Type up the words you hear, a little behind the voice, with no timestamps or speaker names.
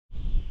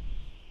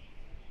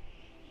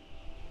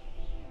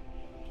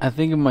I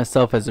think of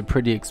myself as a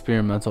pretty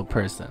experimental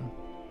person.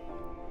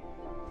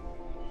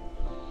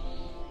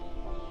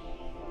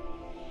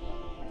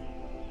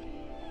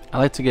 I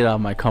like to get out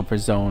of my comfort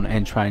zone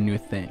and try new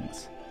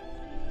things.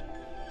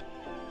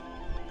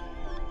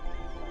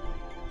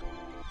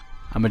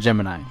 I'm a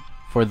Gemini,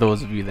 for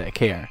those of you that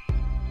care,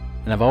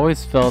 and I've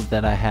always felt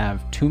that I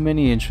have too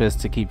many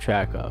interests to keep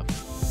track of.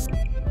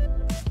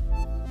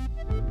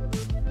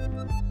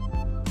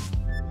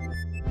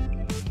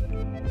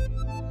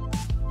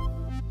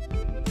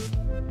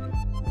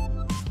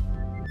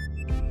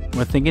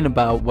 When thinking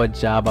about what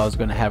job I was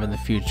going to have in the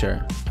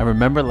future, I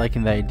remember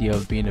liking the idea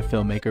of being a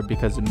filmmaker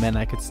because it meant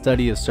I could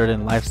study a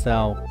certain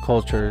lifestyle,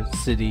 culture,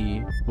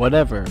 city,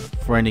 whatever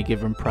for any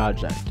given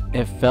project.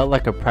 It felt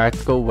like a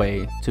practical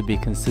way to be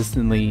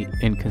consistently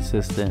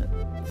inconsistent.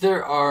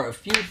 There are a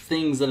few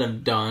things that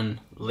I've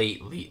done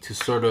lately to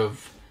sort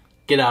of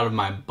get out of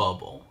my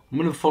bubble. I'm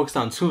going to focus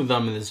on two of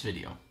them in this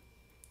video.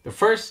 The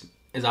first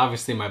is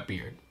obviously my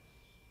beard.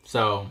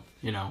 So,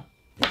 you know,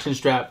 chin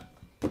strap,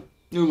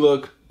 new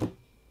look,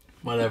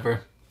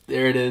 whatever,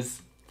 there it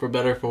is, for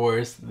better for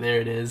worse, there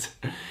it is.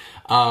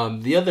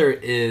 The other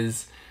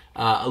is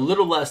a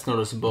little less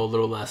noticeable, a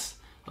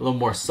little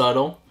more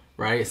subtle,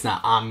 right? It's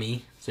not on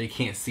me, so you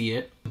can't see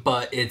it,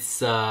 but it's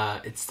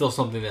still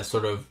something that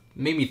sort of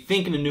made me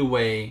think in a new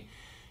way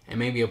and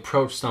maybe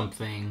approach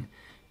something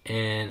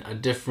in a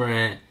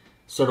different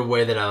sort of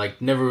way that I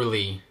never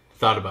really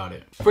thought about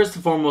it. First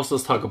and foremost,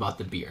 let's talk about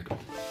the beard.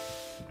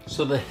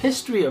 So the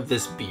history of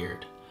this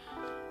beard,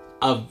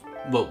 of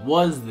what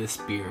was this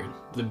beard,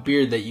 the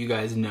beard that you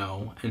guys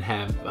know and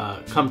have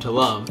come to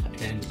love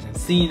and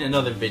seen in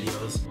other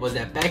videos, was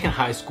that back in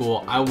high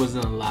school I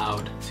wasn't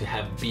allowed to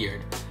have a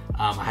beard.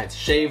 I had to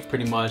shave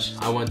pretty much.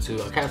 I went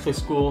to a Catholic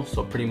school,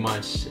 so pretty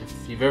much if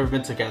you've ever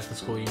been to a Catholic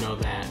school, you know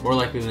that more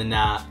likely than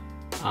not,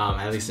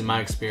 at least in my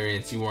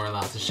experience, you weren't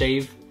allowed to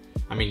shave.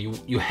 I mean,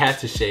 you had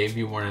to shave,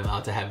 you weren't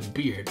allowed to have a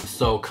beard.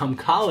 So come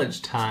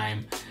college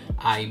time,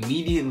 I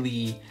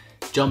immediately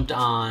jumped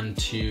on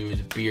to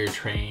the beard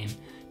train.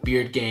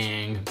 Beard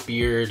gang,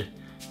 beard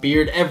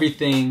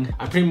everything.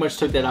 I pretty much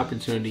took that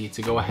opportunity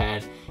to go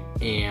ahead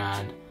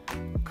and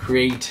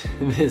create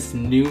this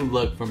new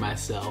look for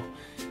myself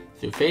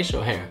through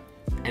facial hair.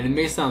 And it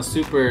may sound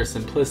super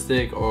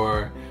simplistic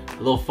or a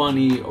little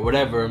funny or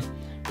whatever,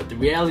 but the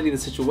reality of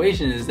the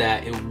situation is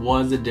that it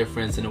was a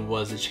difference and it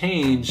was a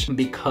change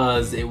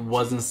because it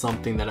wasn't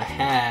something that I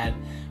had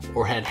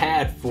or had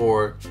had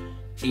for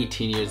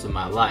 18 years of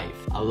my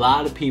life. A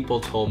lot of people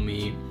told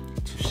me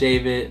to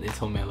shave it. They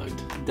told me I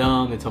looked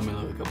dumb. They told me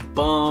I looked like a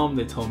bum.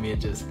 They told me to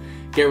just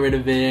get rid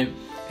of it.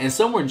 And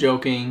some were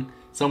joking,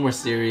 some were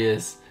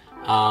serious,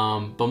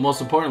 but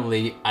most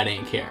importantly, I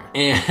didn't care.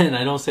 And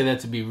I don't say that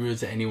to be rude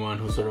to anyone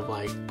who sort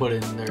of put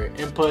in their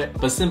input,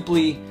 but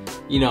simply,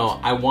 you know,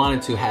 I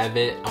wanted to have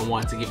it. I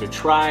wanted to give it a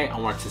try. I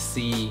wanted to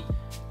see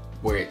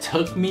where it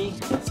took me,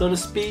 so to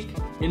speak.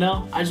 You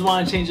know, I just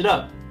wanted to change it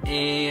up.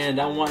 And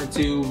I wanted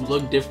to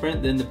look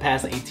different than the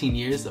past 18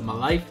 years of my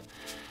life.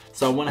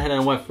 So I went ahead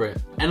and went for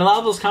it. And a lot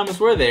of those comments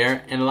were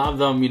there, and a lot of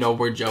them, you know,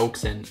 were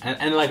jokes and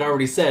like I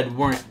already said,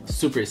 weren't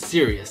super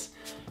serious.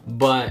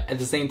 But at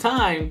the same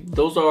time,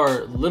 those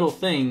are little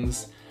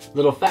things,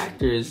 little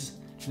factors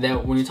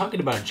that when you're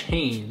talking about a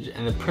change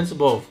and the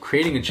principle of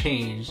creating a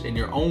change in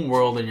your own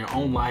world, in your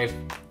own life,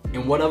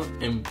 in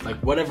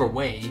whatever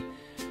way,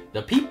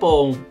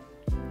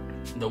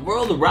 the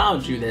world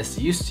around you that's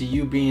used to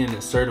you being in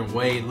a certain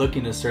way,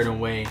 looking a certain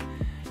way,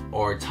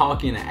 or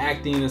talking and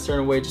acting in a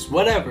certain way, just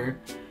whatever,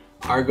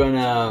 are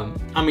gonna,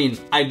 I mean,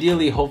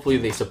 ideally, hopefully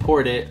they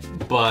support it,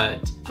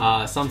 but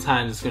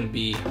sometimes it's gonna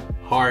be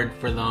hard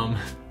for them,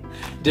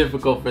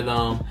 difficult for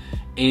them,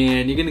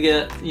 and you're gonna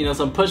get, you know,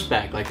 some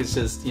pushback. It's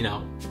just, you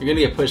know, you're gonna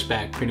get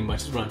pushback pretty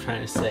much is what I'm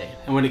trying to say.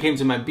 And when it came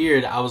to my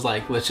beard, I was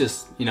like, let's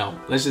just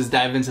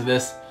dive into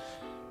this.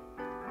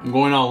 I'm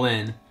going all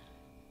in.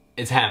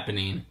 It's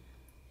happening.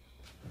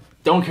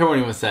 Don't care what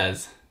anyone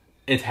says.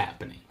 It's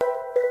happening.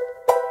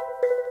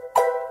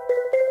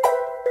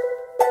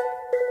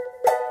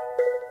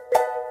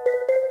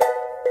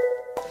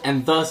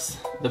 And thus,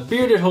 the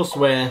bearded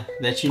Josue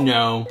that you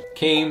know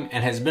came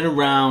and has been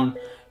around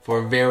for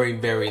a very,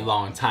 very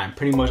long time.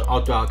 Pretty much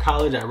all throughout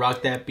college, I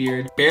rocked that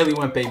beard. Barely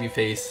went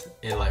babyface.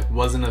 It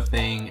wasn't a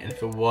thing, and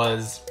if it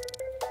was,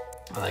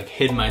 I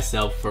hid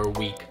myself for a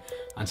week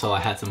until I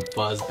had some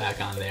fuzz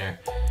back on there,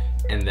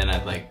 and then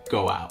I'd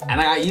go out.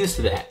 And I got used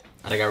to that.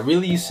 And I got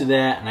really used to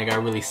that, and I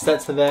got really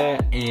set to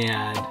that,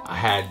 and I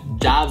had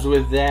jobs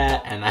with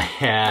that, and I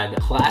had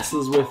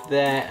classes with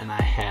that, and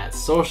I had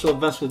social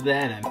events with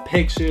that, and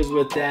pictures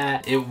with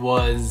that. It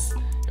was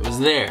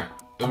there.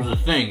 It was a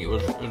thing. It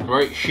was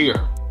right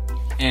here.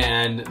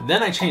 And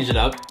then I changed it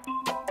up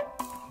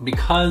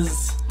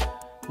because,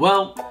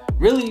 well,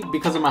 really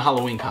because of my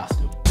Halloween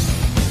costume.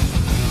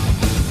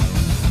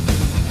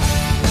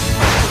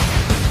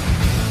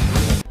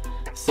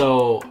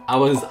 So I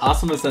was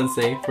Asuma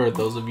Sensei, for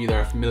those of you that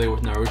are familiar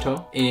with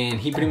Naruto, and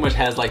he pretty much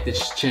has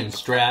this chin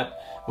strap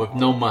with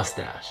no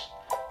mustache.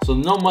 So So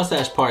no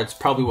mustache part's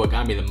probably what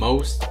got me the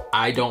most.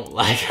 I don't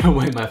like the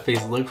way my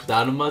face looks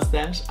without a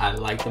mustache. I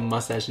like the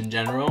mustache in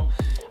general.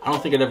 I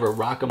don't think I'd ever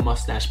rock a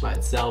mustache by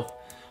itself,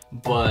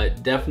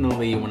 but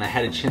definitely when I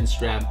had a chin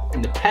strap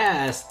in the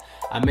past,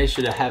 I made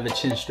sure to have a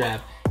chin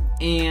strap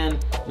and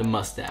the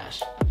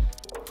mustache.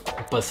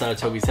 But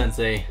Saratobi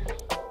Sensei,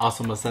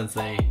 Asuma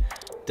Sensei,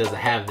 doesn't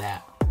have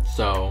that,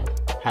 so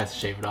I had to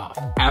shave it off.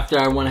 After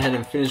I went ahead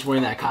and finished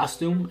wearing that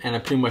costume and I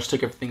pretty much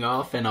took everything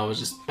off and I was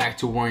just back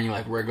to wearing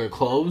like regular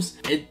clothes,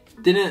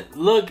 it didn't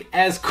look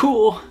as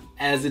cool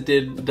as it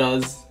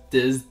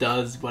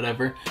does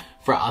whatever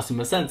for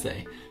Asuma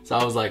Sensei. So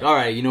I was like, all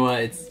right, you know what,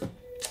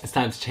 it's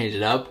time to change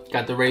it up.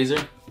 Got the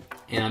razor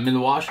and I'm in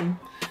the washroom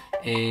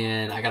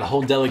and I got a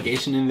whole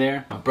delegation in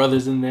there. My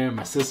brother's in there,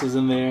 my sister's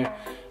in there.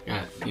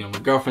 Got, you know, my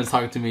girlfriend's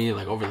talking to me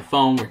like over the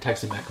phone. We're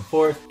texting back and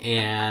forth,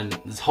 and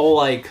this whole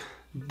like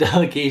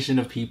delegation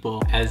of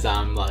people as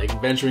I'm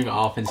like venturing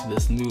off into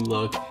this new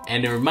look.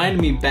 And it reminded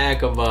me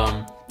back of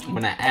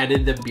when I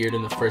added the beard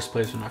in the first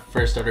place, when I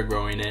first started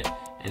growing it,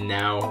 and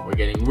now we're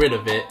getting rid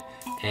of it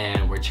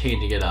and we're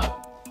changing it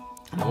up.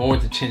 And I went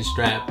with the chin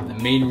strap. The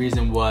main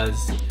reason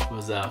was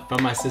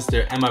from my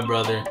sister and my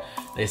brother.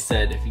 They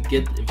said if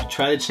you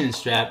try the chin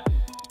strap,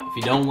 if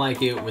you don't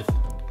like it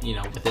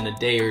within a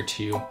day or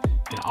two,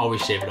 you can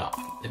always shave it off.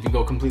 If you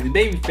go completely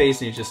baby face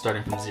and you're just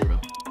starting from zero.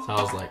 So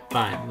I was like,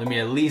 fine, let me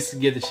at least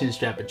give the chin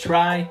strap a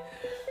try.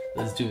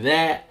 Let's do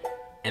that.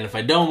 And if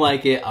I don't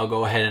like it, I'll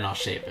go ahead and I'll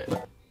shave it.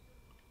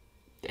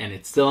 And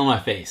it's still on my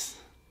face,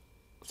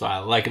 so I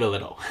like it a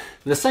little.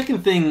 The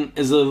second thing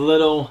is a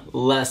little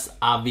less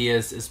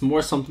obvious. It's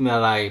more something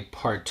that I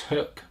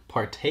partook.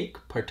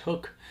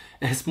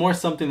 It's more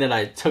something that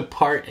I took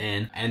part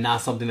in and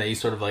not something that you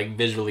sort of like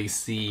visually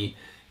see,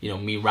 you know,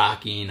 me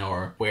rocking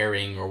or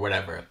wearing or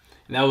whatever.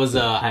 And that was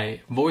I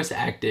voice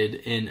acted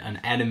in an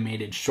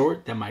animated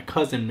short that my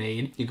cousin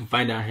made. You can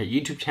find it on her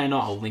YouTube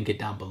channel. I'll link it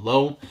down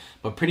below.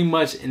 But pretty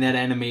much in that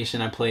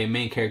animation, I play a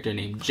main character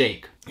named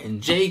Jake.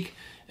 And Jake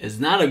is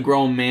not a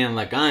grown man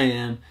like I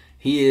am.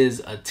 He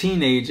is a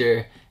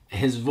teenager.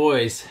 His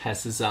voice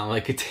has to sound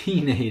like a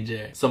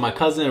teenager. So my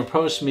cousin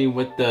approached me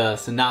with the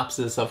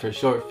synopsis of her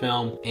short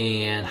film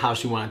and how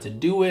she wanted to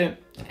do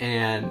it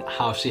and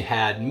how she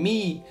had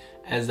me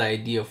as the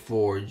idea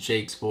for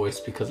Jake's voice,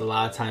 because a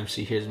lot of times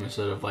she hears me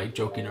sort of like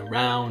joking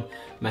around,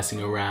 messing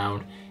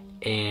around,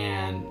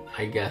 and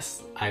I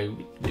guess I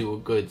do a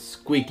good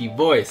squeaky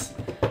voice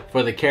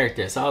for the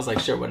character. So I was like,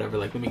 sure, whatever,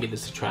 like let me give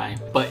this a try.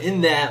 But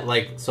in that,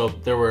 like, so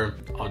there were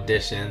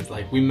auditions,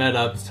 like we met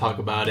up to talk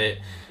about it,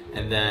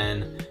 and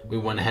then we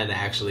went ahead and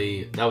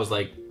actually, that was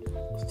like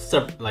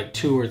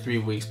 2 or 3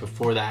 weeks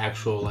before the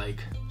actual like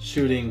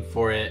shooting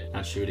for it,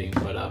 not shooting,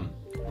 but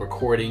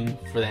recording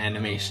for the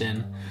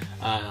animation.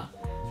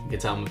 You can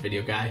tell I'm a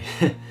video guy.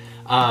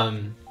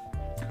 And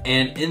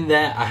in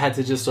that, I had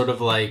to just sort of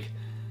like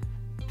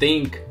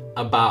think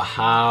about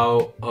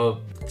how a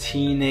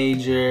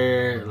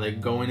teenager, like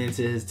going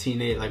into his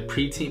teenage, like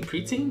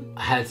preteen,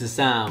 had to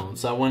sound.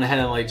 So I went ahead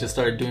and like just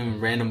started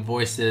doing random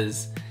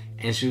voices,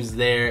 and she was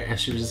there and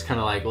she was just kind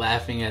of like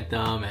laughing at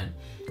them and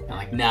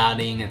like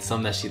nodding and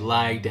some that she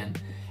liked, and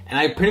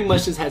I pretty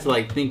much just had to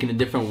like think in a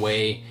different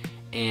way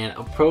and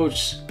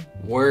approach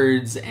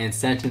words and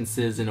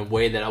sentences in a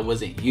way that I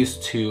wasn't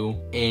used to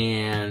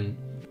and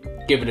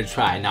give it a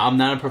try. Now, I'm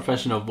not a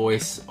professional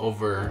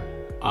voiceover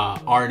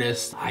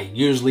artist. I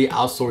usually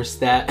outsource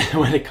that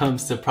when it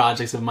comes to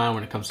projects of mine,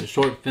 when it comes to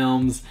short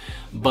films,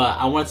 but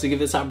I wanted to give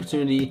this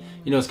opportunity.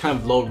 You know, it's kind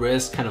of low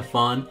risk, kind of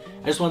fun.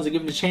 I just wanted to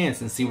give it a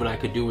chance and see what I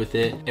could do with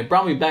it. It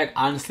brought me back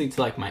honestly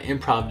to like my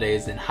improv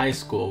days in high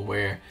school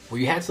where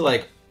you had to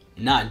like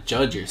not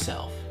judge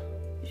yourself,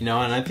 you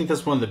know. And I think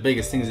that's one of the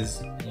biggest things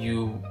is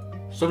you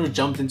sort of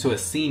jumped into a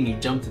scene, you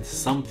jumped into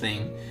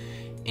something,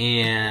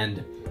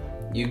 and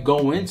you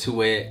go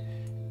into it,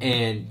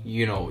 and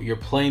you know, you're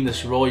playing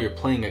this role, you're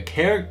playing a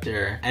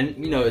character, and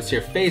you know, it's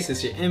your face,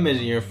 it's your image,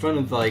 and you're in front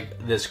of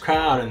like this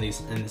crowd and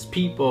these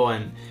people,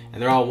 and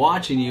they're all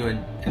watching you,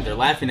 and they're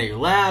laughing at your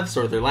laughs,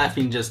 or they're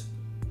laughing just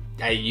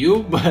at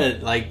you,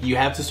 but like you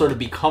have to sort of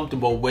be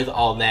comfortable with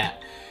all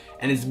that.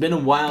 And it's been a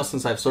while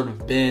since I've sort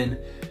of been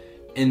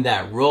in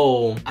that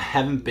role. I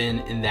haven't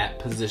been in that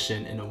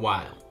position in a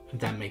while, if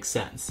that makes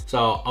sense.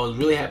 So I was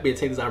really happy to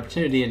take this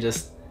opportunity and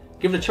just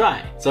give it a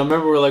try. So I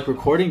remember we're like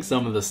recording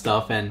some of the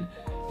stuff, and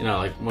you know,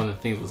 like one of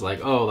the things was like,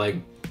 oh, like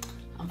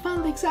I'm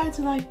finally excited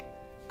to like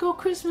go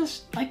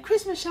Christmas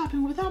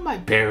shopping without my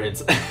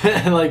parents.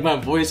 And like my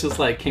voice just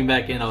like came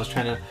back in. I was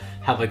trying to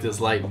have like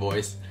this light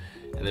voice,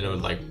 and then it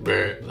would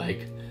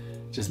like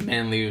just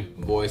manly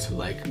voice would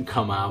like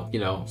come out, you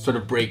know, sort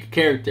of break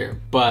character.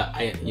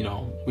 But you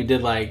know, we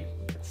did like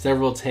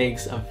several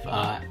takes of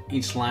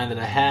each line that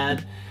I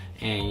had,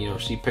 and you know,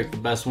 she picked the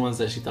best ones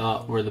that she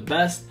thought were the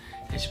best,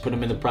 and she put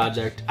them in the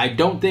project. I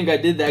don't think I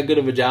did that good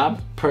of a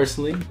job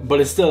personally, but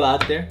it's still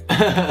out there.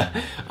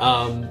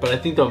 But I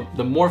think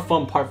the more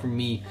fun part for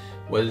me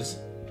was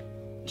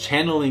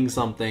channeling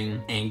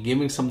something and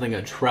giving something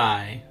a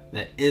try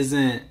that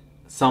isn't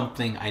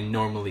something I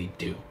normally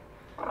do.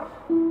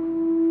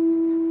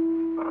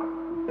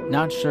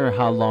 Not sure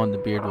how long the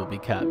beard will be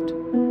kept.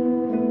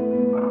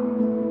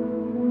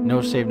 No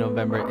Shave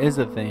November is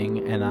a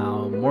thing, and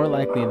I'll more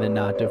likely than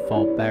not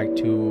default back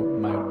to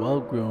my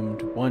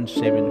well-groomed,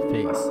 one-shaven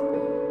face.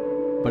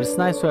 But it's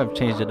nice to have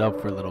changed it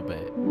up for a little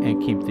bit and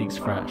keep things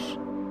fresh.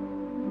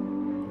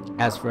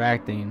 As for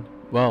acting,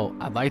 well,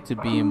 I'd like to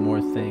be in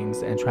more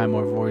things and try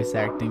more voice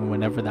acting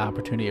whenever the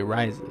opportunity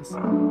arises.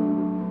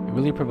 It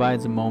really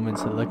provides a moment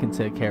to look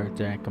into a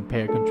character and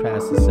compare and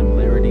contrast the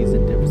similarities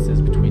and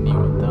differences between you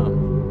and them.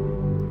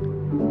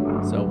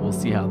 So we'll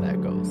see how that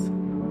goes.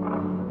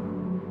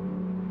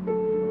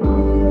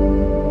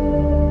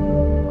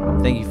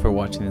 Thank you for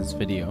watching this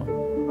video.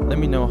 Let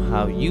me know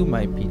how you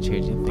might be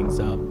changing things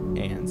up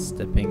and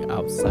stepping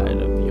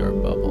outside of your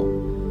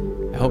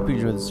bubble. I hope you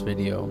enjoyed this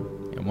video,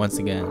 and once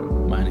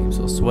again, my name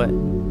is Sweat,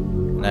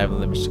 and I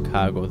live in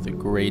Chicago, the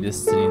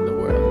greatest city in the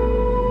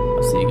world.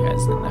 I'll see you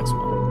guys in the next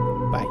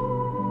one. Bye.